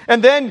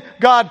 and then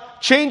God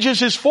changes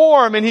His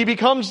form and He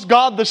becomes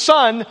God the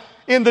Son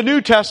in the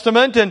New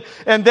Testament, and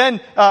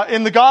then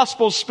in the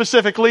Gospels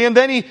specifically, and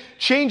then He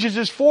changes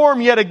His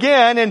form yet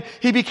again, and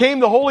He became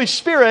the Holy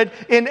Spirit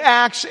in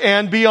Acts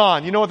and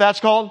beyond. You know what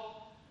that's called?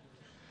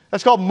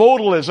 That's called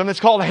modalism. It's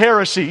called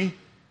heresy.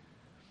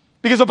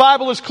 Because the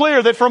Bible is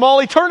clear that from all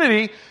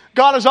eternity,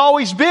 God has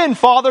always been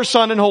Father,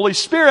 Son, and Holy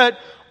Spirit,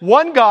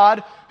 one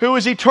God who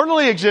has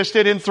eternally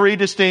existed in three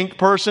distinct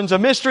persons. A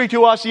mystery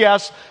to us,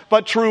 yes,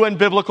 but true and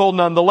biblical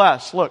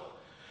nonetheless. Look,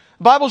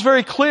 the Bible's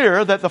very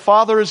clear that the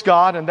Father is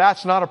God, and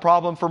that's not a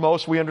problem for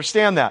most. We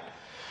understand that.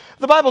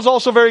 The Bible's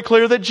also very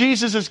clear that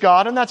Jesus is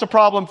God, and that's a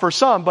problem for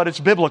some, but it's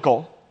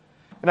biblical.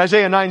 In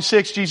Isaiah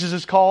 9:6, Jesus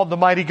is called the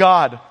mighty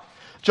God.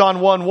 John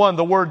 1:1,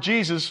 the word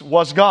Jesus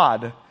was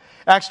God.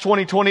 Acts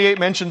 20:28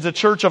 mentions the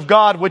church of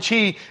God, which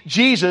He,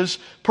 Jesus,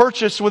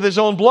 purchased with His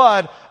own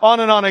blood. On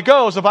and on it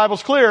goes. The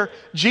Bible's clear.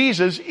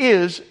 Jesus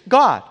is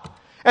God.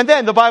 And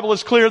then the Bible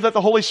is clear that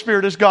the Holy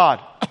Spirit is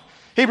God.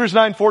 Hebrews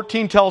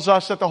 9:14 tells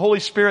us that the Holy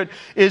Spirit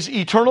is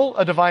eternal,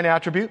 a divine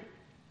attribute.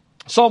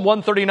 Psalm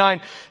 139,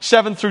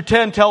 7 through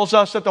 10 tells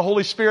us that the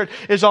Holy Spirit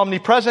is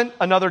omnipresent,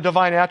 another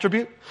divine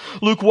attribute.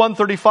 Luke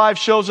 1:35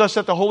 shows us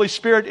that the Holy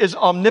Spirit is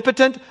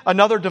omnipotent,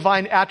 another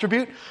divine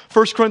attribute.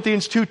 1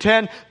 Corinthians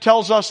 2:10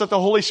 tells us that the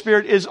Holy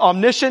Spirit is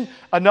omniscient,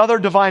 another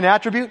divine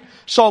attribute.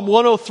 Psalm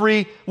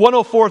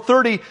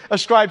 104:30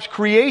 ascribes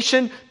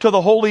creation to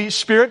the Holy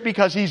Spirit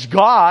because He's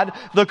God,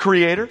 the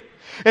Creator.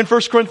 In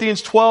 1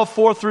 Corinthians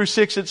 12:4 through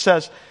 6 it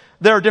says,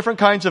 there are different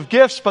kinds of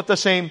gifts, but the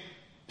same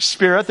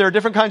Spirit. There are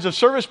different kinds of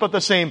service, but the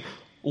same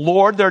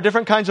Lord. There are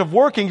different kinds of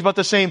workings, but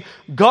the same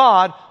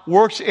God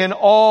works in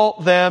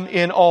all them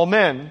in all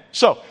men.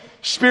 So,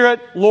 Spirit,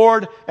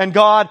 Lord, and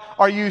God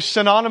are used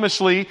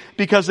synonymously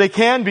because they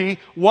can be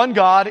one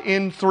God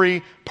in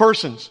three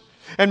persons.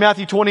 In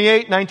Matthew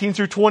 28:19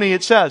 through 20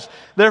 it says,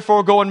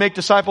 therefore go and make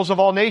disciples of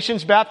all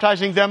nations,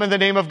 baptizing them in the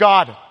name of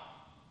God.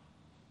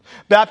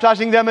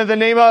 Baptizing them in the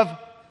name of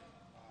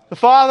the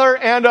Father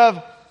and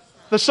of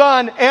the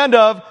Son and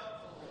of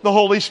the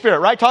Holy Spirit,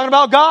 right? Talking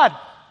about God.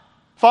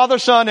 Father,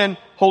 Son, and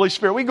Holy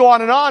Spirit. We go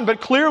on,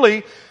 but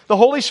clearly the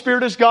Holy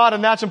Spirit is God,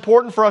 and that's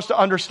important for us to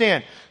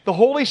understand. The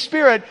Holy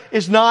Spirit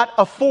is not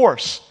a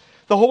force.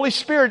 The Holy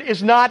Spirit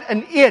is not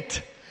an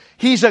it.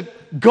 He's a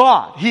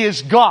God. He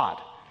is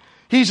God.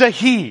 He's a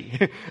He,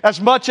 as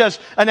much as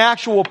an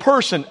actual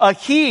person. A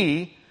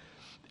He,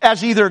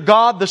 as either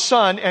God the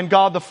Son and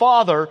God the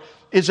Father,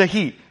 is a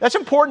He. That's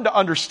important to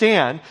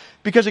understand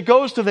because it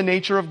goes to the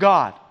nature of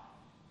God.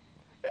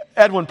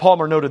 Edwin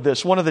Palmer noted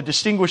this: one of the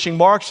distinguishing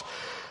marks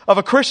of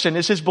a Christian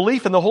is his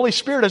belief in the Holy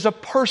Spirit as a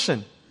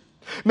person.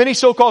 Many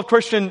so-called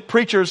Christian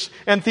preachers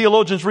and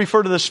theologians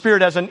refer to the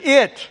Spirit as an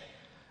it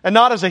and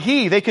not as a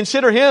He. They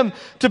consider Him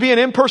to be an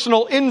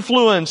impersonal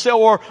influence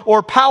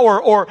or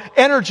power or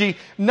energy,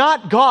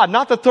 not God,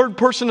 not the third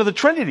person of the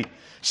Trinity.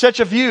 Such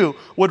a view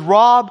would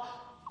rob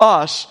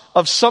us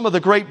of some of the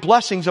great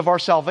blessings of our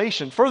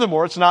salvation.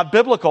 Furthermore, it's not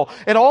biblical.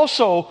 It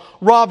also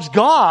robs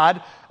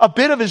God a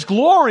bit of His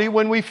glory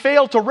when we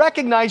fail to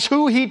recognize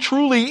who He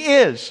truly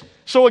is.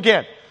 So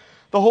again,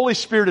 the Holy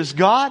Spirit is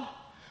God,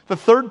 the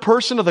third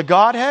person of the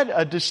Godhead,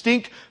 a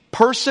distinct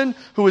person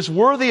who is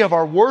worthy of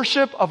our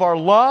worship, of our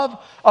love,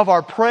 of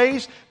our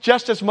praise,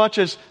 just as much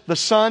as the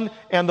Son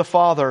and the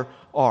Father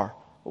are.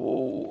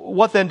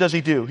 What then does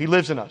He do? He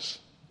lives in us.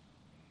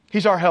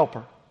 He's our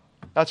helper.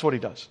 That's what He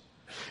does.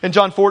 In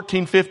John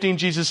 14:15,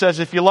 Jesus says,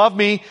 if you love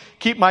me,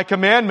 keep my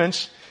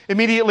commandments.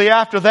 Immediately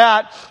after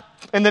that,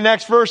 in the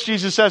next verse,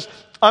 Jesus says,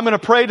 I'm going to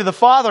pray to the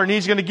Father and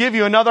He's going to give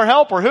you another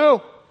helper.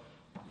 Who?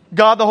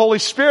 God the Holy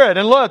Spirit.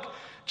 And look,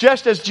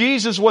 just as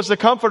Jesus was the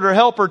comforter,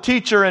 helper,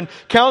 teacher, and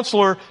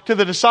counselor to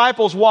the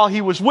disciples while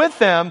He was with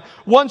them,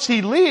 once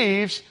He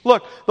leaves,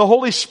 look, the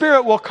Holy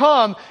Spirit will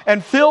come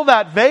and fill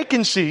that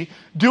vacancy,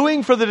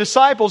 doing for the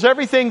disciples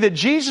everything that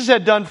Jesus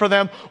had done for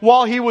them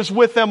while He was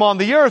with them on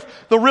the earth.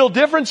 The real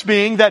difference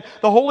being that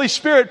the Holy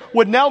Spirit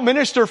would now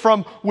minister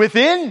from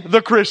within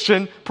the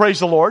Christian, praise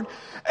the Lord,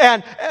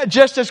 and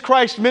just as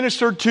Christ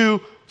ministered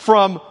to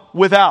from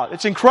without.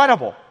 It's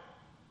incredible.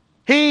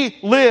 He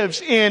lives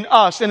in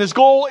us, and His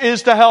goal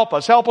is to help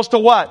us. Help us to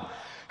what?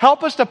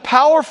 Help us to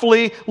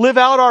powerfully live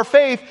out our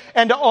faith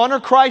and to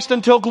honor Christ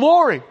until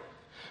glory.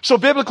 So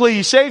biblically,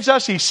 He saves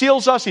us, He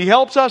seals us, He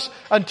helps us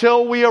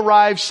until we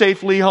arrive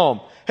safely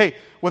home. Hey,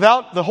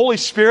 without the Holy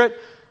Spirit,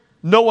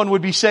 no one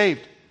would be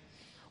saved.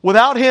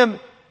 Without Him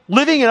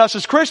living in us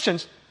as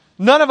Christians,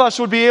 none of us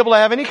would be able to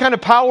have any kind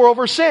of power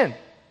over sin.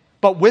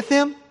 But with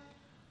Him,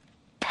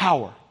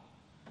 power.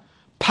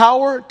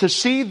 Power to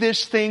see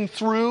this thing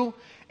through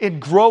in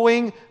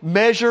growing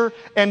measure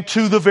and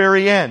to the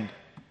very end.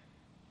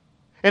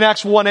 In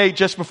Acts 1:8,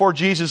 just before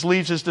Jesus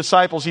leaves His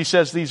disciples, He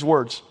says these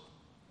words.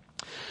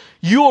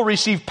 You will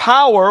receive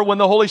power when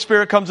the Holy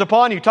Spirit comes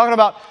upon you. Talking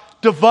about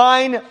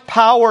divine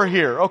power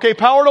here. Okay,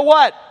 power to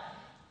what?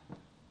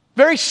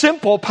 Very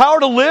simple. Power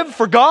to live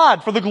for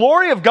God, for the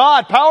glory of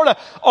God. Power to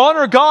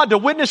honor God, to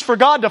witness for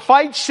God, to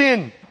fight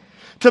sin.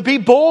 To be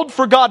bold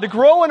for God, to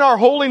grow in our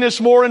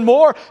holiness more and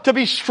more, to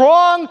be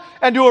strong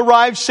and to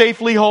arrive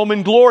safely home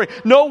in glory.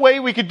 No way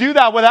we could do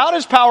that without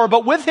His power,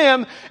 but with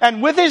Him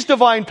and with His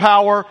divine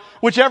power,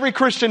 which every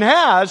Christian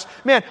has,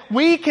 man,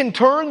 we can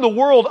turn the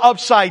world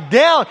upside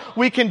down.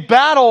 We can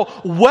battle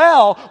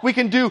well. We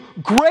can do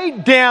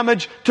great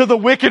damage to the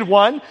wicked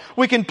one.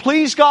 We can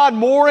please God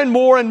more and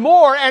more and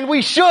more, and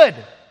we should.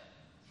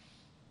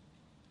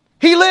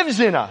 He lives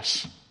in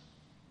us.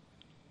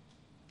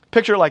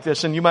 Picture it like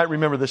this, and you might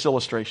remember this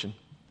illustration.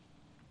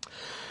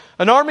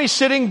 An army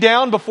sitting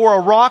down before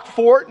a rock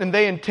fort, and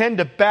they intend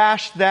to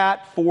bash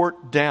that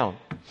fort down.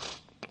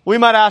 We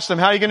might ask them,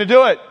 how are you going to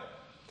do it?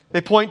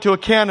 They point to a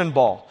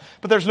cannonball.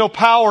 But there's no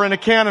power in a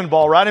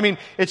cannonball, right? I mean,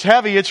 it's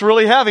heavy, it's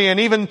really heavy,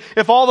 and even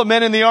if all the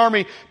men in the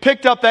army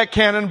picked up that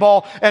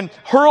cannonball and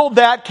hurled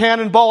that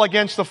cannonball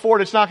against the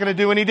fort, it's not going to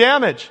do any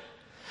damage.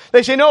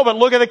 They say, no, but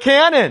look at the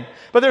cannon.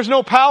 But there's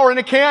no power in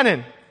a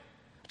cannon.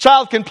 A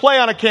child can play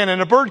on a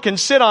cannon. A bird can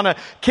sit on a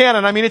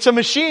cannon. I mean, it's a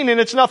machine and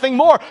it's nothing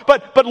more.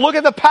 But look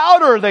at the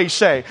powder, they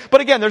say.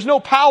 But again, there's no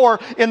power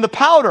in the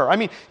powder. I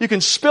mean, you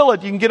can spill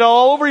it. You can get it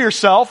all over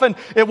yourself and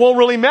it won't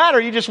really matter.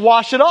 You just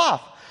wash it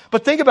off.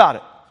 But think about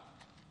it.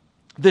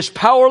 This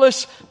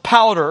powerless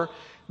powder,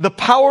 the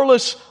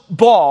powerless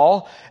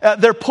ball,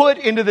 they're put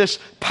into this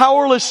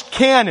powerless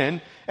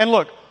cannon. And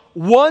look,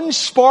 one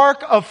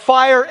spark of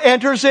fire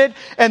enters it,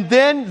 and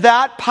then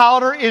that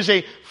powder is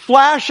a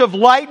flash of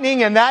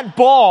lightning, and that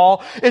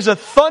ball is a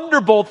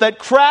thunderbolt that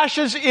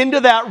crashes into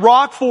that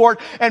rock fort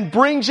and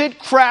brings it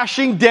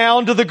crashing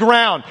down to the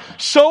ground.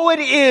 So it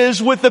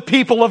is with the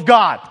people of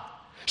God.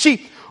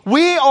 See,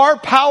 we are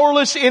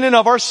powerless in and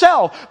of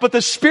ourselves, but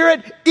the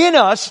Spirit in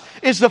us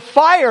is the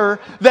fire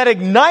that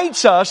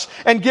ignites us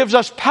and gives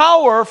us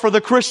power for the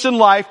Christian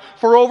life,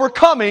 for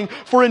overcoming,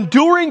 for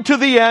enduring to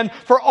the end,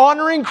 for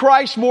honoring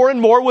Christ more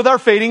and more with our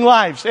fading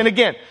lives. And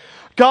again,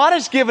 God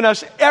has given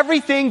us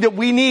everything that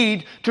we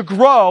need to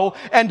grow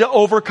and to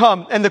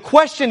overcome. And the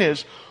question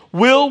is,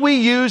 will we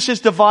use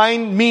His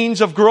divine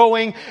means of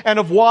growing and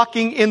of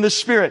walking in the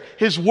Spirit?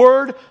 His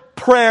Word,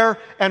 prayer,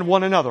 and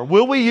one another.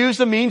 Will we use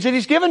the means that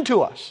He's given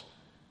to us?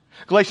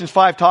 Galatians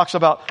 5 talks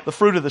about the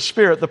fruit of the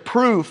Spirit, the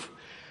proof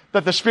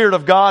that the Spirit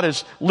of God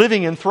is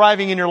living and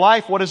thriving in your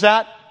life. What is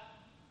that?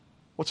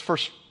 What's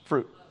first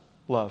fruit?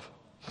 Love.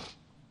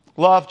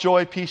 Love,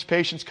 joy, peace,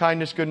 patience,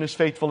 kindness, goodness,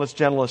 faithfulness,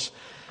 gentleness,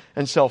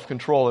 and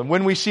self-control. And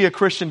when we see a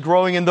Christian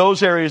growing in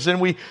those areas,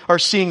 then we are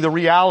seeing the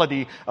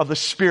reality of the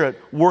Spirit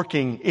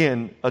working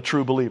in a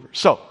true believer.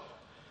 So,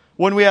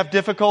 when we have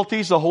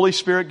difficulties, the Holy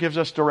Spirit gives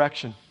us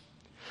direction.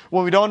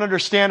 When we don't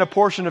understand a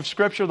portion of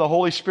Scripture, the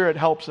Holy Spirit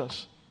helps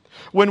us.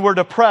 When we're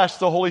depressed,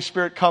 the Holy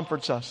Spirit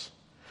comforts us.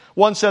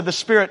 One said the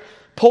Spirit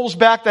pulls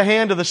back the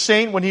hand of the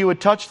saint when he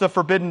would touch the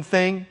forbidden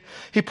thing.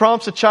 He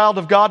prompts a child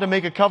of God to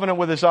make a covenant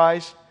with his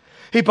eyes.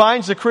 He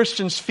binds the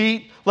Christian's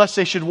feet lest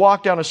they should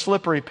walk down a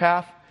slippery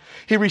path.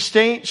 He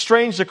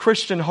restrains the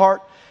Christian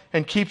heart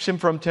and keeps him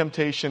from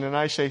temptation. And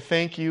I say,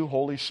 thank you,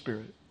 Holy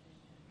Spirit.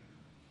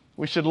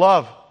 We should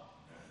love,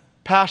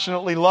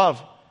 passionately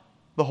love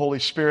the Holy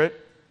Spirit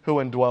who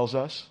indwells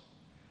us.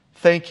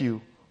 Thank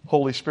you,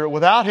 Holy Spirit.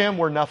 Without Him,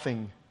 we're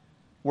nothing.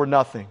 We're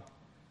nothing.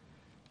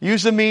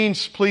 Use the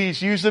means,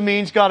 please. Use the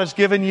means God has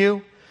given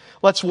you.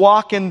 Let's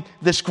walk in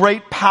this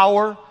great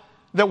power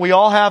that we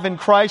all have in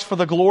Christ for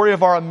the glory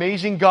of our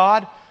amazing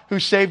God who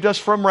saved us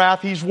from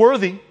wrath. He's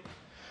worthy.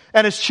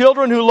 And as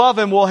children who love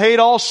Him will hate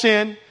all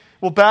sin,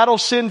 will battle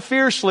sin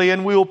fiercely,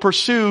 and we will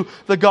pursue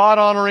the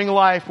God-honoring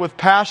life with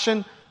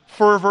passion,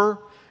 fervor,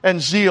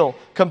 and zeal,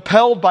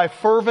 compelled by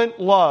fervent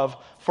love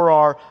for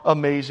our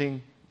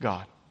amazing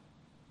God.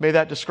 May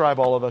that describe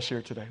all of us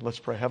here today. Let's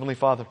pray. Heavenly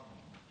Father,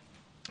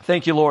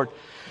 thank you, Lord,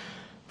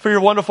 for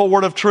your wonderful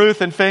word of truth,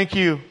 and thank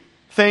you,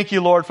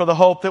 Lord, for the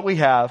hope that we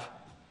have.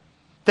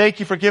 Thank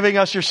you for giving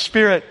us your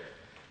Spirit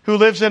who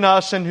lives in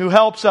us and who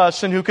helps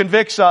us and who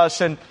convicts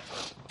us and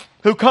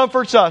who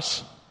comforts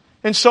us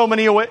in so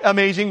many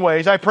amazing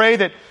ways. I pray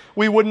that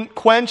we wouldn't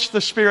quench the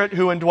Spirit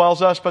who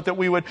indwells us, but that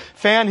we would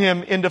fan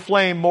Him into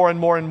flame more and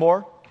more and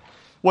more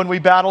when we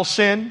battle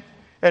sin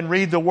and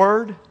read the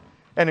Word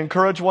and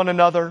encourage one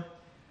another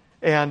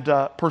and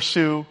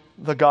pursue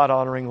the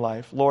God-honoring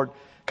life. Lord,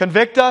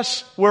 convict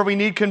us where we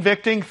need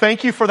convicting.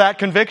 Thank you for that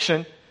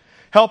conviction.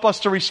 Help us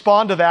to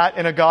respond to that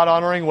in a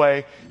God-honoring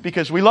way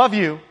because we love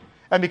you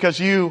and because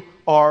you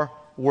are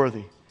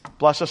worthy.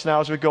 Bless us now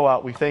as we go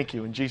out. We thank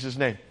you. In Jesus'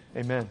 name,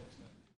 amen.